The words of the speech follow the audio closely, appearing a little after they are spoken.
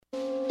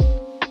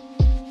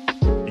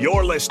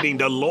You're listening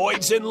to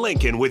Lloyds and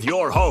Lincoln with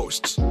your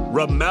hosts,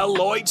 Ramel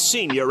Lloyd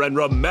Sr. and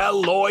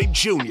Ramel Lloyd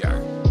Jr.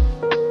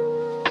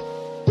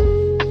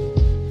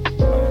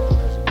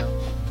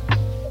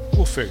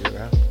 We'll figure it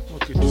out. We'll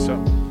get you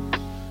something.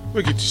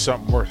 We'll get you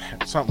something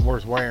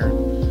worth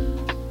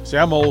wearing. See,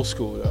 I'm old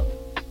school though.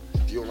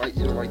 You don't like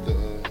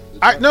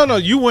the No.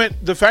 You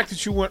went. The fact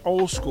that you went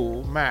old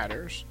school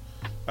matters.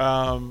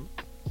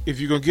 If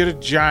you're gonna get a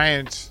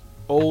Giants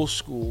old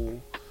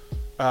school,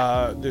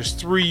 there's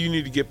 3 you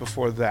need to get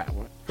before that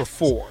one, or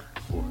 4.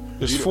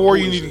 There's 4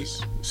 you need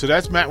to. So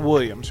that's Matt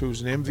Williams,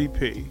 who's an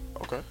MVP.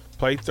 Okay.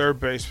 Played third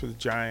base for the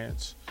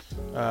Giants.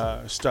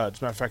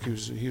 Studs. Matter of fact, he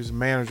was a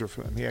manager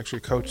for them. He actually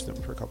coached them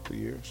for a couple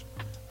of years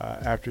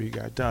after he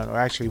got done. Or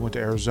actually, he went to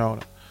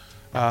Arizona.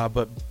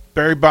 But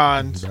Barry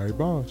Bonds.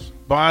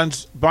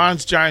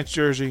 Bonds Giants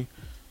jersey.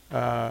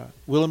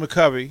 Willie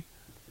McCovey,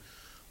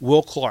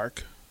 Will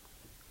Clark,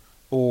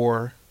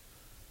 or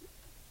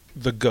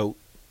the GOAT,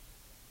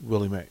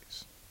 Willie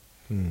Mays.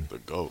 The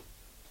GOAT.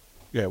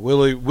 Yeah,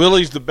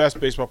 Willie's the best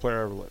baseball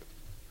player ever lived.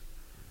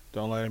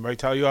 Don't let anybody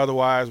tell you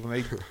otherwise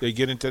when they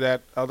get into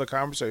that other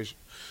conversation.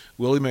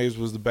 Willie Mays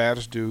was the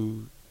baddest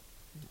dude.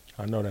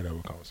 I know that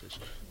other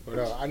conversation. But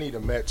I need a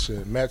Mets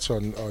or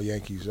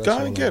Yankees. That's Go all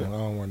ahead and get it. I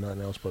don't want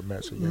nothing else but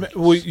Mets or Yankees.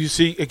 Well, you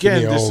see,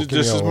 again,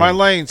 this is my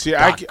lane. See,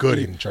 Doc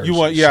Gooden jerseys you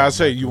want, or I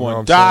say something, you you know want what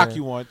I'm Doc, saying?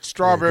 you want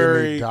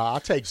Strawberry. Yeah, I'll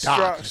take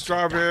Doc.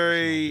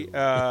 Strawberry.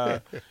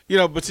 But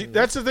see,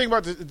 that's the thing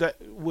about that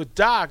with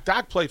Doc.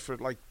 Doc played for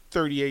like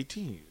 38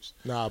 teams.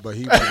 Nah, but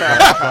he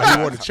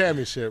won the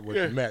championship with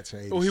the Mets in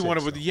 86. Oh, he won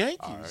it with the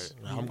Yankees.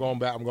 Right. I'm going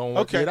back.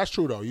 Okay. Yeah, that's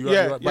true though.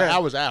 Yeah. But I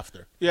was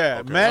after. Yeah,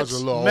 Okay. Mets. I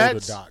was a little older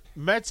Doc.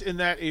 Mets in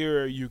that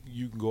era, you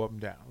can go up and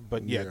down.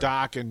 But yeah,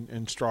 Doc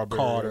and Strawberry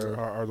Carter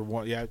are the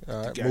one. Yeah,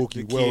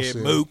 Mookie the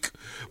Wilson. Mook.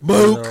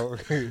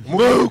 Did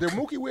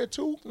Mookie wear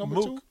 2? Number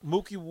 2?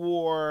 Mookie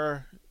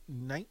wore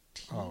 19.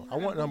 Oh, I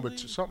want number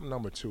 2. Something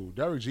number 2.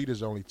 Derek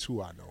Jeter's only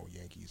 2 I know.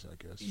 Yankees, I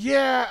guess.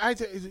 Yeah, I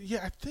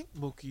think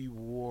Mookie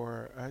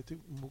wore.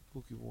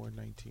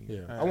 19.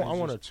 Yeah, I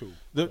want a 2.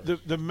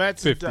 The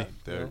Mets 50.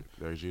 Derek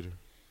Jeter.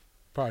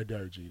 Probably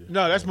Derek Jeter.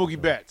 No, that's Mookie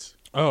Betts.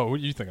 Oh,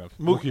 what do you think of?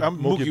 Mookie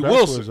Betts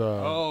Wilson. Was,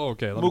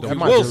 okay. Mookie that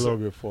might Wilson. be a little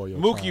bit for you.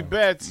 Mookie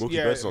Betts. Mookie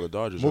yeah. Betts on the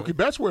Dodgers. Mookie right?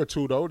 Betts wear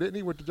 2 though, didn't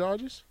he, with the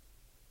Dodgers?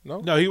 No,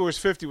 he wears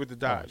 50 with the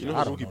Dodgers. You know I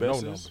who don't Mookie know.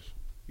 Betts No is? numbers.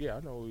 Yeah, I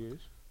know who he is.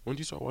 When did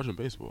you start watching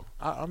baseball?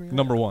 I mean,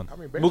 Number 1. I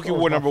mean, baseball Mookie is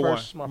wore my number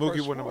first- 1. my Mookie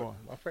first wore number sport.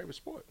 1. My favorite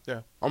sport.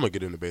 I'm gonna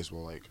get into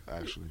baseball,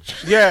 actually.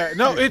 Yeah,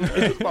 no,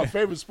 It's my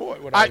favorite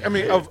sport. I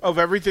mean, of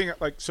everything,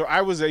 so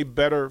I was a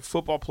better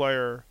football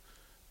player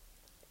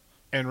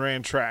and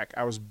ran track.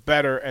 I was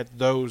better at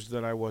those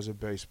than I was at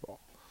baseball.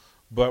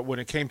 But when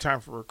it came time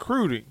for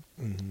recruiting,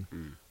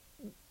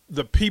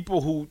 the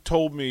people who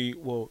told me,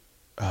 well,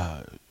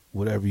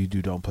 whatever you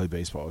do, don't play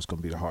baseball. It's going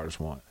to be the hardest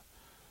one.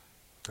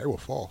 They were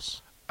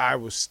false. I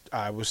was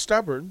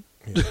stubborn.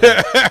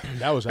 Yeah.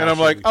 That was, and I'm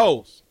like,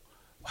 absolutely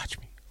watch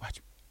me.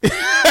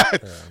 Yeah,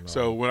 no.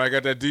 So when I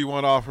got that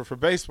D1 offer for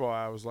baseball,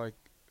 I was like,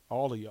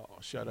 all of y'all,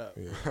 shut up.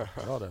 Yeah.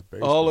 All that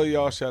baseball, All of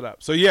y'all, shut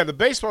up. So yeah, the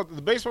baseball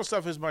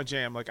stuff is my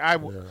jam. Like Yeah.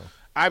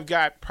 I've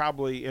got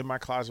probably in my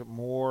closet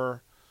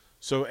more.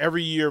 So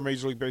every year,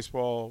 Major League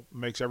Baseball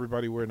makes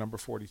everybody wear number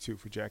 42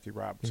 for Jackie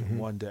Robinson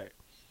one day.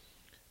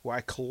 Well,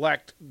 I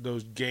collect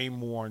those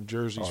game-worn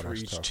jerseys for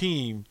that's each tough.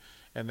 team,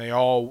 and they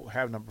all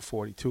have number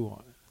 42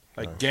 on it.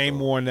 Like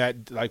game-worn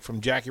that, like from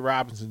Jackie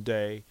Robinson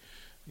day,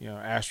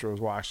 Astros,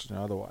 Washington,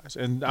 otherwise.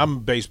 And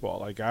I'm baseball.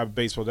 Like I'm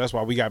baseball. That's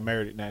why we got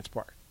married at Nats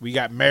Park. We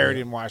got married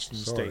in Washington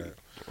Saw Stadium.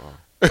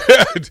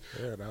 that.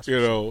 Yeah,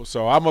 that's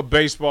So I'm a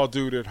baseball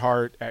dude at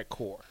heart, at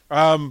core.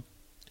 Dame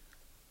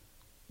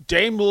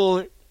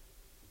Lillard,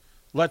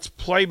 let's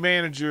play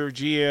manager,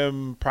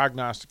 GM,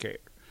 prognosticator.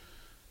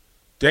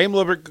 Dame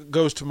Lillard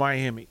goes to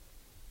Miami.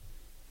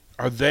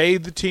 Are they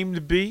the team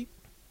to beat?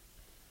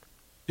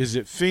 Is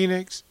it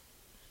Phoenix?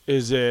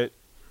 Is it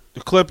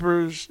the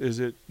Clippers? Is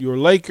it your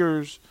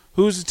Lakers?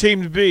 Who's the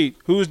team to beat?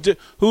 Who's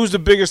the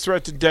biggest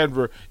threat to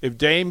Denver? If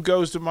Dame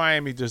goes to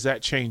Miami, does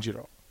that change it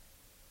all?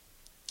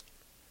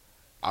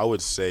 I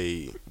would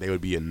say they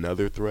would be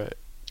another threat,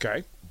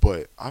 Okay.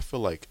 but I feel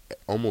like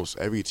almost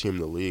every team in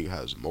the league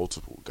has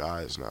multiple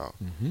guys now.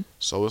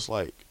 So it's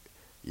like,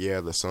 yeah,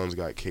 the Suns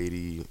got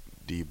KD,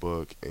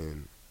 D-Book,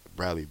 and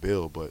Bradley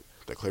Beal, but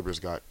the Clippers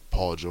got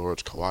Paul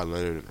George, Kawhi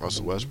Leonard, and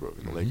Russell Westbrook,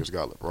 and the Lakers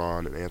got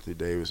LeBron and Anthony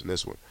Davis in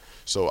this one.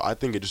 So I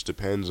think it just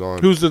depends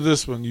on Who's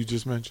this one you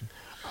just mentioned?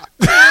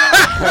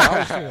 I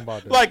was thinking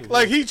about that.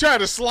 Like he tried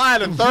to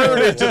slide a third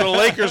into the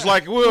Lakers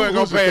like we weren't going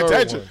Who's to the pay third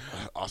attention. one?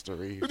 Austin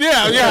Reeves.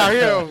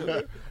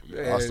 Yeah.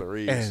 Austin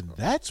Reeves. And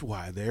that's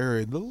why they're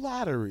in the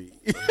lottery.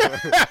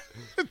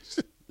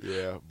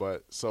 Yeah,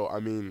 but so I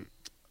mean,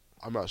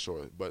 I'm not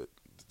sure, but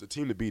the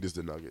team to beat is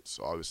the Nuggets,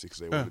 obviously, because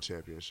they won the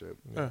championship.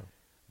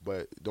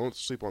 But don't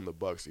sleep on the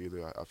Bucks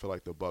either. I feel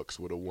like the Bucks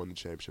would have won the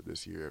championship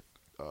this year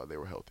if they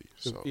were healthy.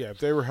 So Yeah, if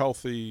they were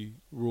healthy,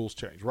 rules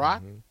change.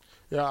 Rock?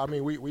 Yeah, I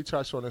mean, we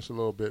touched on this a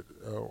little bit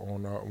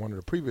on one of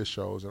the previous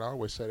shows, and I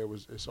always said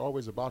it's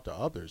always about the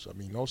others. I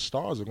mean, those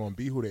stars are going to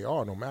be who they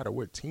are no matter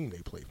what team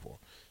they play for,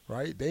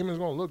 right? Damon's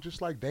going to look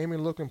just like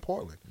Damon looked in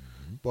Portland.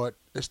 But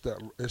it's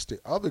the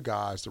other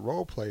guys, the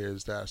role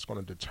players, that's going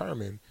to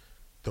determine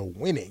the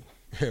winning.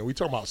 We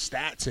talk about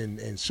stats and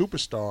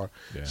superstar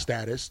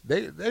status.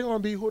 They're going to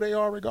be who they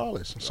are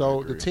regardless.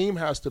 So the team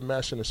has to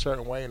mesh in a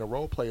certain way, and the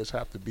role players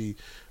have to be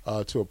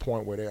to a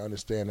point where they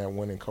understand that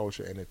winning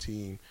culture, and the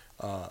team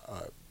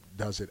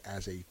does it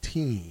as a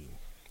team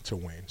to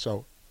win.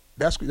 So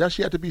that's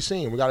yet to be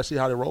seen. We got to see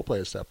how the role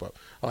players step up.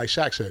 Like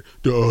Shaq said,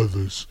 the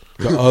others.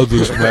 The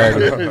others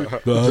matter.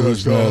 The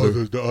others matter.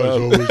 The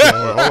others always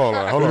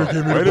matter. Hold on.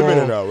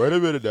 Wait a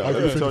minute now. I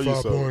Let me got tell you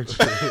 55 something.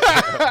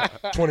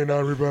 points,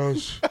 29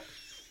 rebounds.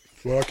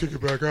 Well, I kick it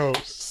back out.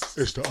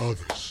 It's the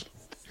others.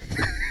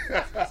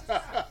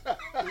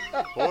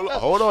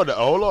 Hold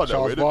on.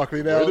 Charles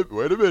Barkley now.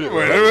 Wait a minute.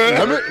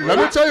 Let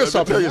me tell you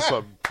something. Tell you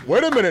something.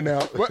 Wait a minute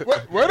now.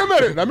 Wait a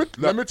minute.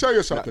 Let me tell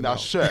you something. Now,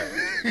 Shaq.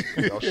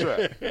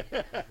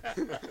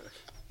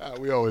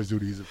 We always do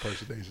these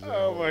impersonations.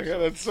 Oh my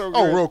God, that's so good.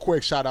 Oh, real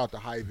quick, shout out to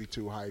Hyvee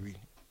too. Hyvee.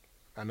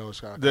 I know it's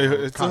kind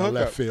of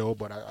left field,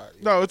 but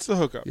No, it's the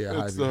hookup.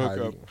 yeah, it's the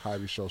hookup.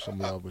 Hyvee show some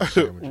love with the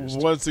sandwiches.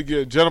 Once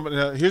again, gentlemen,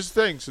 now, here's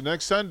the thing. So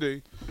next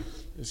Sunday,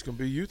 it's going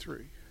to be you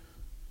three.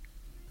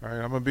 All right,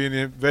 I'm going to be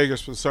in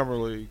Vegas for the Summer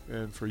League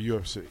and for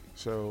UFC.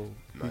 So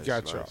we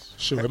got y'all.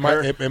 Sure,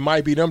 it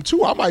might be them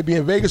too. I might be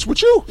in Vegas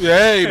with you. Yeah,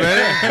 hey,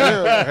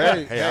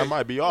 man. Hey, I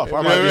might be off.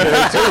 I might be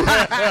there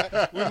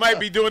too. We might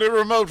be doing it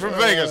remote from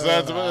Vegas.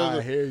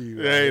 I hear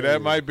you. Hey,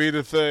 that might be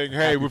the thing.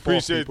 Hey, we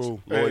appreciate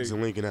people. Lloyd's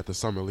and Lincoln at the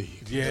Summer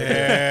League.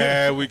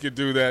 Yeah, we could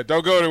do that.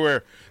 Don't go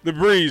anywhere. The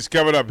Breeze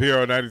coming up here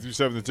on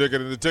 93.7 The Ticket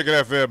and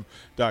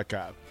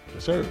theticketfm.com.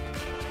 Yes, sir.